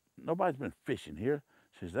 nobody's been fishing here.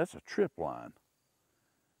 He says, that's a trip line.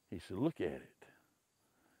 He said, look at it.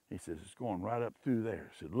 He says, it's going right up through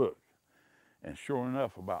there. I said, look. And sure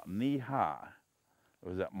enough, about knee high, It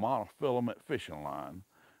was that monofilament fishing line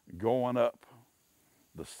going up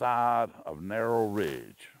the side of Narrow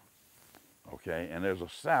Ridge. Okay, and there's a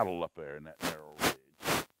saddle up there in that Narrow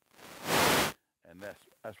Ridge. And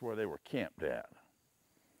that's where they were camped at.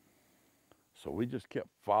 So we just kept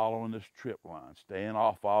following this trip line, staying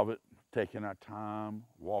off of it, taking our time,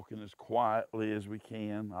 walking as quietly as we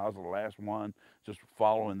can. I was the last one, just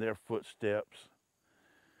following their footsteps.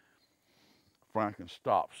 Franklin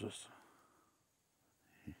stops us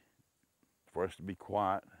for us to be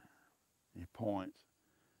quiet. He points,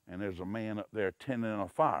 and there's a man up there tending a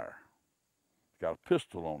fire. He's got a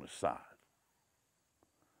pistol on his side.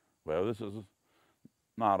 Well, this is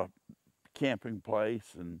not a camping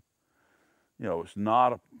place, and you know, it's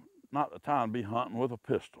not the time to be hunting with a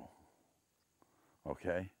pistol.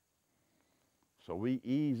 Okay? So we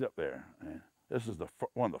ease up there, and this is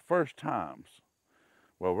one of the first times.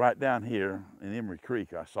 Well, right down here in Emery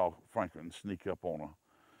Creek, I saw Franklin sneak up on a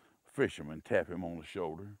fisherman, tap him on the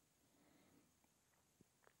shoulder.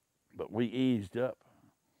 But we eased up,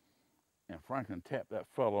 and Franklin tapped that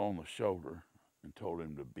fellow on the shoulder and told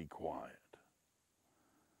him to be quiet.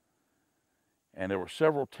 And there were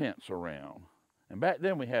several tents around. And back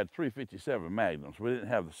then we had 357 Magnums. We didn't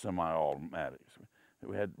have the semi-automatics.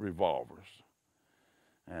 We had revolvers.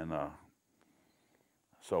 And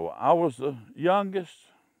so I was the youngest.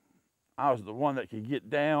 I was the one that could get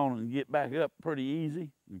down and get back up pretty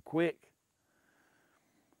easy and quick.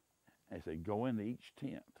 They said, go into each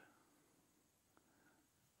tent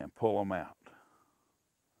and pull them out.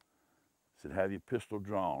 Said, have your pistol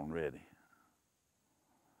drawn ready.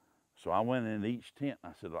 So I went into each tent.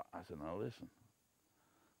 I said, now listen,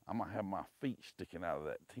 I'm gonna have my feet sticking out of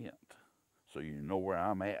that tent so you know where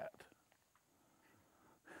I'm at.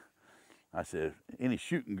 I said, any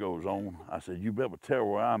shooting goes on, I said, you'll be able to tell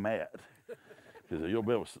where I'm at, because you'll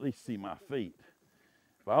be able to at least see my feet.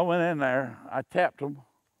 But I went in there, I tapped them,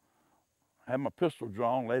 had my pistol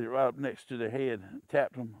drawn, laid it right up next to their head,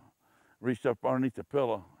 tapped them, reached up underneath the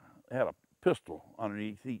pillow, had a pistol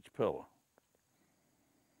underneath each pillow.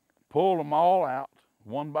 Pulled them all out,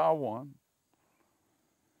 one by one,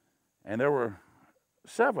 and there were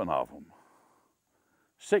 7 of them,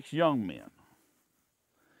 6 young men.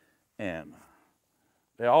 And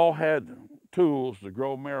they all had tools to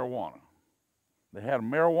grow marijuana. They had a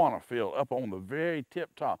marijuana field up on the very tip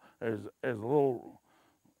top. There's a little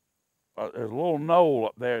knoll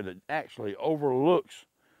up there that actually overlooks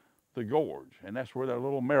the gorge, and that's where their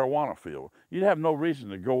little marijuana field. You'd have no reason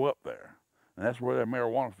to go up there, and that's where their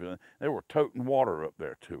marijuana field. They were toting water up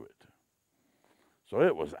there to it, so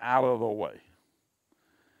it was out of the way.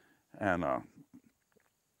 And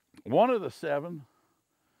one of the 7.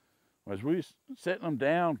 As we was setting them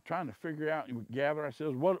down, trying to figure out and gather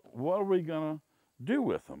ourselves, what are we going to do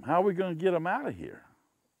with them? How are we going to get them out of here?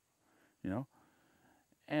 You know?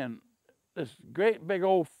 And this great big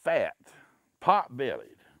old fat,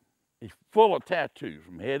 pot-bellied, he's full of tattoos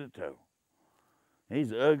from head to toe.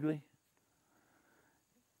 He's ugly.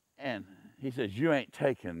 And he says, you ain't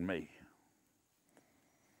taking me.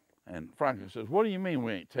 And Franklin says, what do you mean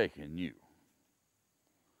we ain't taking you?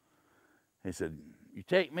 He said, you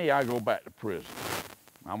take me, I go back to prison.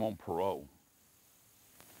 I'm on parole.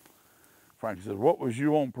 Franklin said, what was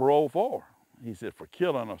you on parole for? He said, for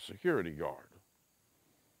killing a security guard.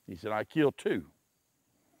 He said, I killed 2.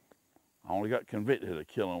 I only got convicted of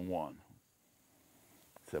killing 1.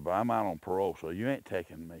 He said, but I'm out on parole, so you ain't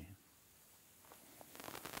taking me.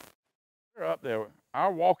 We're up there,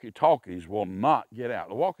 our walkie-talkies will not get out.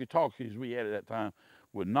 The walkie-talkies we had at that time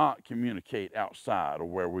would not communicate outside of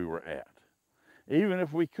where we were at. Even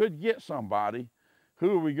if we could get somebody,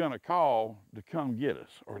 who are we going to call to come get us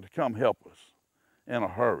or to come help us in a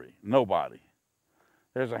hurry? Nobody.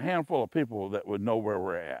 There's a handful of people that would know where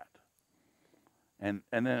we're at. And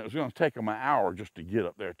then it was going to take them an hour just to get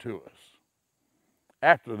up there to us.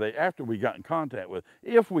 After we got in contact with,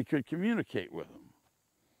 if we could communicate with them.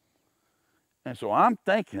 And so I'm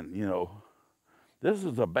thinking, you know, this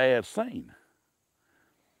is a bad scene.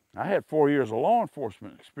 I had 4 years of law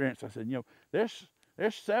enforcement experience. I said, you know, there's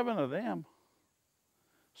 7 of them,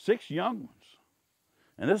 6 young ones.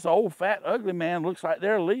 And this old, fat, ugly man looks like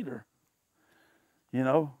their leader. You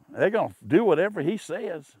know, they're going to do whatever he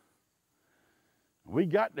says. We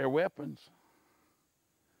got their weapons.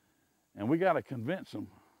 And we got to convince them.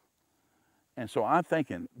 And so I'm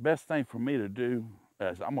thinking, best thing for me to do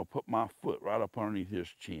is I'm going to put my foot right up underneath his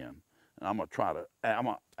chin. And I'm going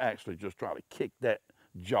to actually just try to kick that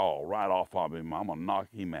jaw right off of him. I'm going to knock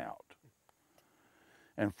him out.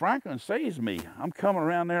 And Franklin sees me. I'm coming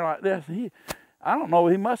around there like this. I don't know,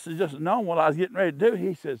 he must have just known what I was getting ready to do.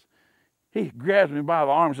 He says, He grabs me by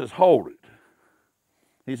the arm and says, hold it.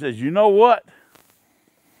 He says, you know what?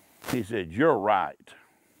 He said, you're right.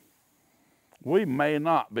 We may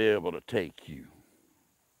not be able to take you.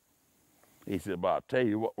 He said, but I'll tell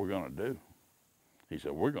you what we're going to do. He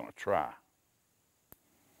said, we're going to try.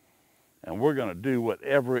 And we're going to do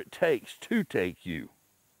whatever it takes to take you.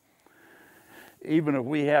 Even if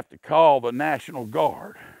we have to call the National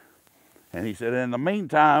Guard. And he said, in the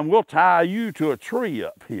meantime, we'll tie you to a tree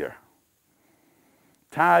up here.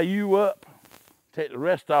 Tie you up, take the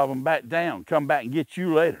rest of them back down, come back and get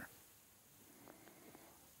you later.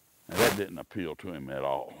 And that didn't appeal to him at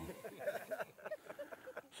all.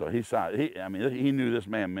 So he decided, he knew this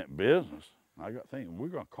man meant business. I got thinking, we're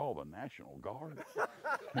going to call the National Guard.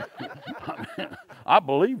 I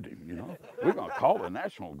believed him, you know. We're going to call the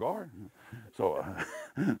National Guard. So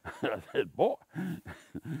I said, boy.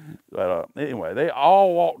 But anyway, they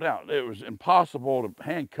all walked out. It was impossible to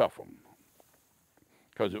handcuff them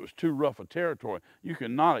because it was too rough a territory. You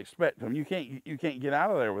cannot expect them. You can't get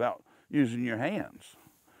out of there without using your hands.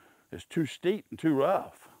 It's too steep and too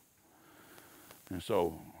rough. And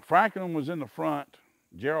so Franklin was in the front.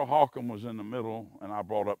 Gerald Hawcom was in the middle, and I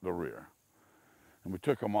brought up the rear. And we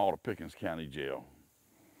took them all to Pickens County Jail.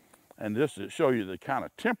 And this to show you the kind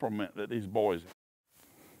of temperament that these boys,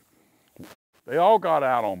 they all got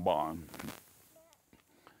out on bond.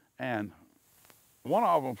 And one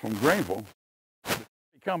of them from Greenville,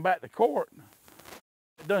 he come back to court,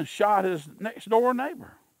 done shot his next door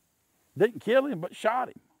neighbor. Didn't kill him, but shot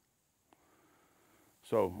him.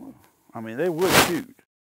 So, they would shoot.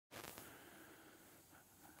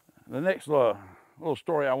 The next little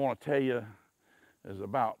story I want to tell you is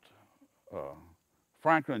about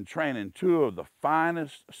Franklin training two of the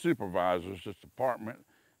finest supervisors this department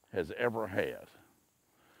has ever had.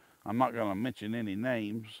 I'm not going to mention any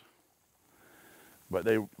names, but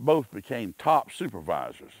they both became top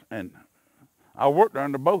supervisors. And I worked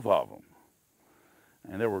under both of them.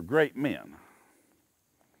 And they were great men.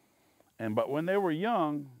 But when they were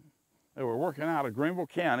young, they were working out of Greenville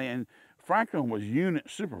County, and Franklin was unit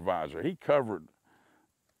supervisor. He covered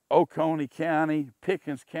Oconee County,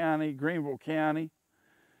 Pickens County, Greenville County,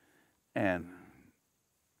 and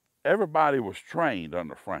everybody was trained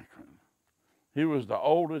under Franklin. He was the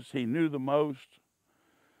oldest, he knew the most,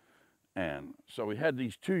 and so we had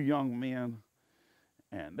these two young men,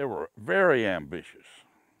 and they were very ambitious.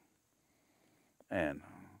 And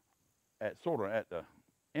at the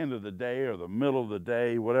end of the day or the middle of the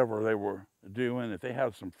day, whatever they were doing, if they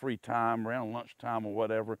had some free time around lunchtime or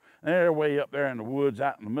whatever, and they're way up there in the woods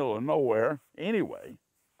out in the middle of nowhere anyway,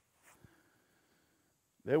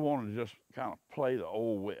 they wanted to just kind of play the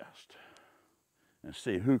Old West and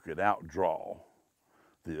see who could outdraw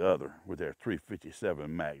the other with their .357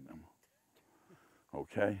 Magnum.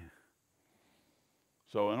 Okay?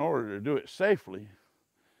 So in order to do it safely,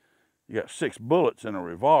 you got 6 bullets in a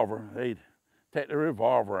revolver. They'd take the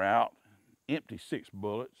revolver out, empty 6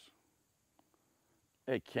 bullets.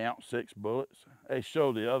 They count 6 bullets. They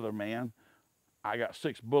show the other man, I got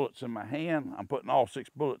 6 bullets in my hand. I'm putting all 6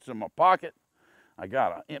 bullets in my pocket. I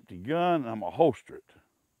got an empty gun, and I'm going to holster it.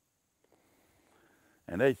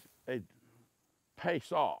 And they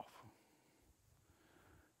pace off.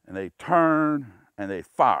 And they turn and they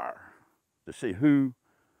fire to see who,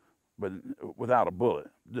 but without a bullet,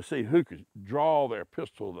 to see who could draw their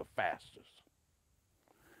pistol the fastest.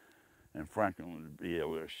 And Franklin would be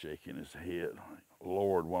over there shaking his head.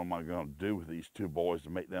 Lord, what am I going to do with these 2 boys to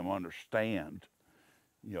make them understand,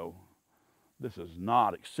 this is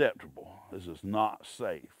not acceptable. This is not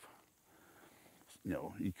safe.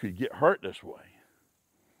 You could get hurt this way.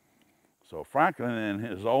 So Franklin, in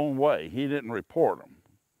his own way, he didn't report them.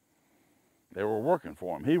 They were working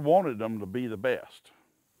for him. He wanted them to be the best.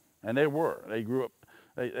 And they were. They grew up,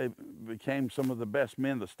 they became some of the best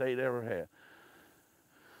men the state ever had.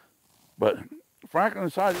 But Franklin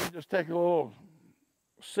decided to just take a little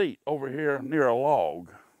seat over here near a log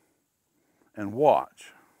and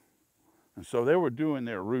watch. And so they were doing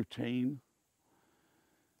their routine,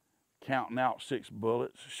 counting out 6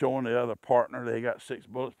 bullets, showing the other partner they got 6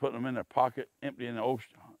 bullets, putting them in their pocket, emptying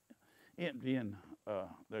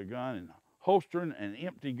their gun and holstering an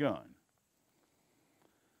empty gun.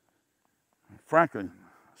 Franklin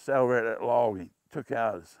sat over at that log and took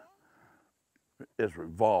out his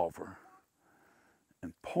revolver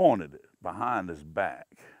and pointed it behind his back.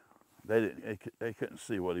 They couldn't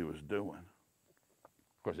see what he was doing.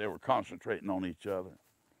 Of course, they were concentrating on each other.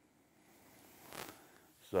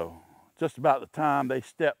 So just about the time they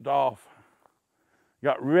stepped off,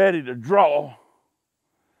 got ready to draw,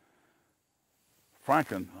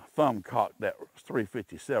 Franklin thumb cocked that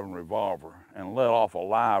 .357 revolver and let off a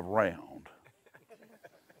live round.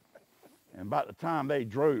 And about the time they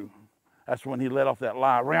drew, that's when he let off that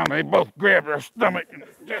live round. They both grabbed their stomach and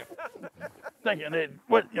just thinking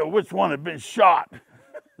which one had been shot.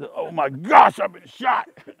 Oh my gosh, I've been shot.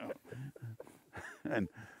 And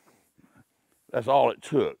that's all it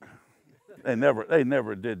took. They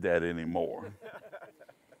never did that anymore.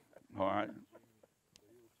 All right.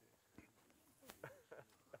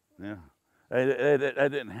 Yeah.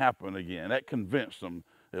 That didn't happen again. That convinced them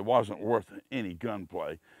it wasn't worth any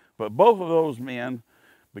gunplay. But both of those men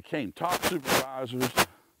became top supervisors,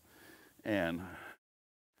 and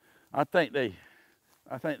I think they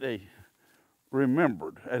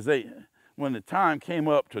remembered when the time came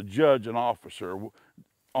up to judge an officer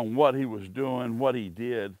on what he was doing, what he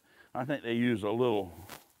did. I think they used a little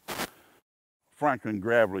Franklin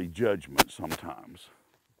Gravely judgment sometimes.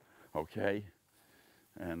 Okay,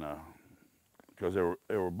 and because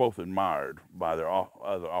they were both admired by their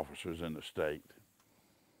other officers in the state.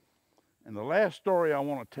 And the last story I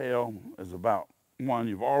want to tell is about one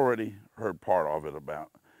you've already heard part of it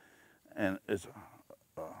about, and it's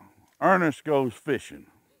Ernest Goes Fishing.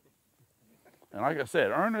 And like I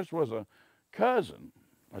said, Ernest was a cousin,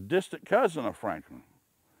 a distant cousin of Franklin.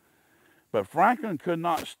 But Franklin could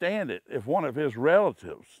not stand it if one of his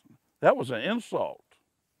relatives, that was an insult.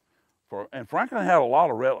 And Franklin had a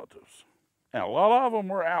lot of relatives, and a lot of them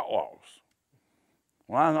were outlaws.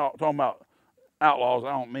 When I'm not talking about outlaws,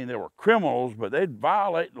 I don't mean they were criminals, but they'd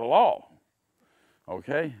violate the law,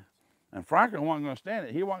 okay? And Franklin wasn't going to stand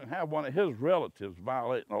it. He wasn't going to have one of his relatives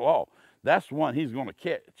violating the law. That's the one he's going to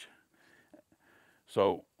catch.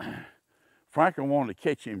 So Franklin wanted to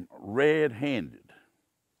catch him red-handed,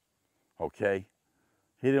 okay?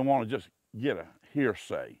 He didn't want to just get a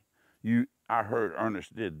hearsay. I heard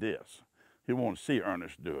Ernest did this. He wanted to see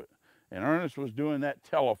Ernest do it. And Ernest was doing that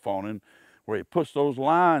telephoning where he puts those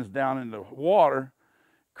lines down in the water,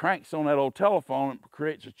 cranks on that old telephone, and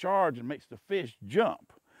creates a charge and makes the fish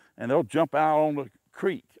jump. And they'll jump out on the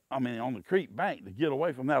creek, on the creek bank to get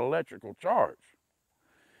away from that electrical charge.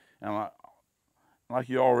 And like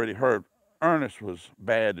you already heard, Ernest was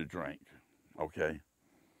bad to drink, okay?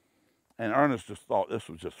 And Ernest just thought this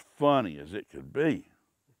was just funny as it could be.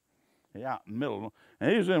 He out in the middle,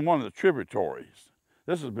 and he was in one of the tributaries.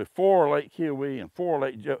 This is before Lake Huey and before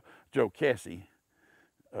Lake Jocassee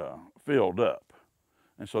filled up.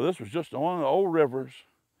 And so this was just one of the old rivers,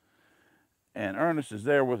 and Ernest is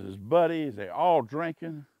there with his buddies. They're all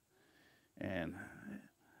drinking, and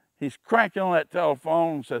he's cranking on that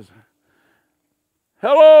telephone and says,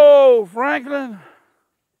 "Hello, Franklin.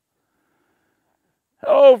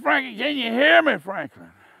 Hello, Franklin. Can you hear me,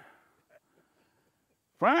 Franklin?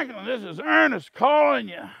 Franklin, this is Ernest calling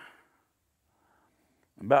you."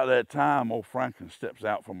 About that time, old Franklin steps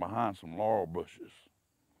out from behind some laurel bushes,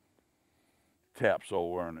 taps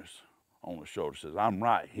old Ernest on the shoulder, says, "I'm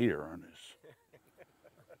right here, Ernest."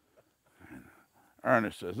 And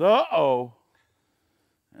Ernest says, "Uh-oh."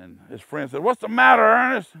 And his friend said, "What's the matter,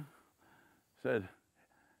 Ernest?" Said,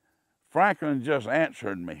 "Franklin just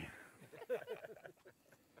answered me."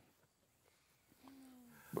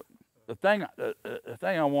 But the thing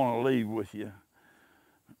I want to leave with you,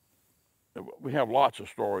 we have lots of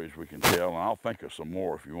stories we can tell, and I'll think of some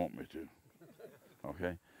more if you want me to,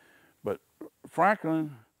 okay? But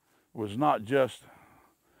Franklin was not just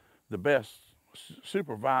the best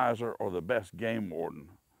supervisor or the best game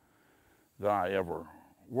warden that I ever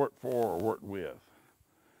worked for or worked with.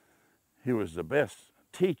 He was the best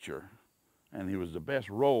teacher, and he was the best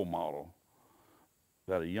role model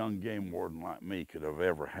that a young game warden like me could have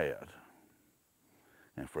ever had.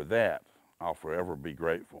 And for that, I'll forever be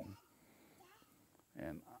grateful.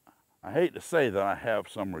 And I hate to say that I have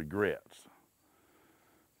some regrets,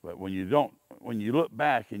 but when you look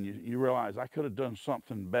back and you realize I could have done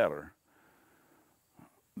something better,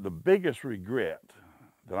 the biggest regret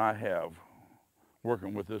that I have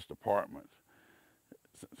working with this department,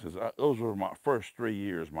 since those were my first 3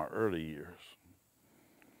 years, my early years,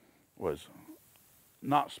 was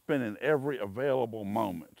not spending every available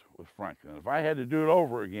moment with Franklin. If I had to do it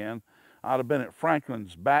over again, I'd have been at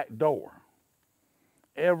Franklin's back door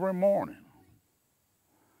every morning,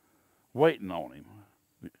 waiting on him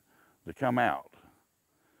to come out.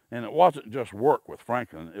 And it wasn't just work with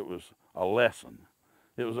Franklin, it was a lesson.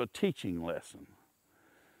 It was a teaching lesson.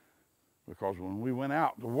 Because when we went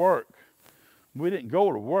out to work, we didn't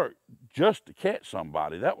go to work just to catch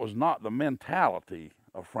somebody. That was not the mentality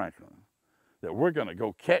of Franklin, that we're going to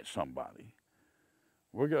go catch somebody.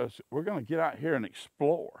 We're going to get out here and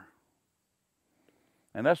explore.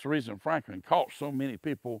 And that's the reason Franklin caught so many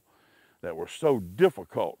people that were so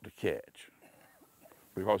difficult to catch,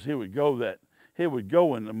 because he would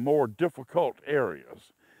go in the more difficult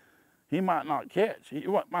areas. He might not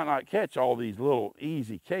catch all these little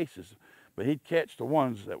easy cases, but he'd catch the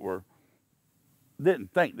ones that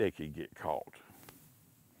didn't think they could get caught.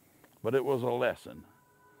 But it was a lesson.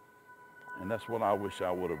 And that's what I wish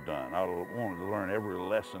I would have done. I would have wanted to learn every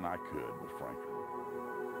lesson I could with Franklin.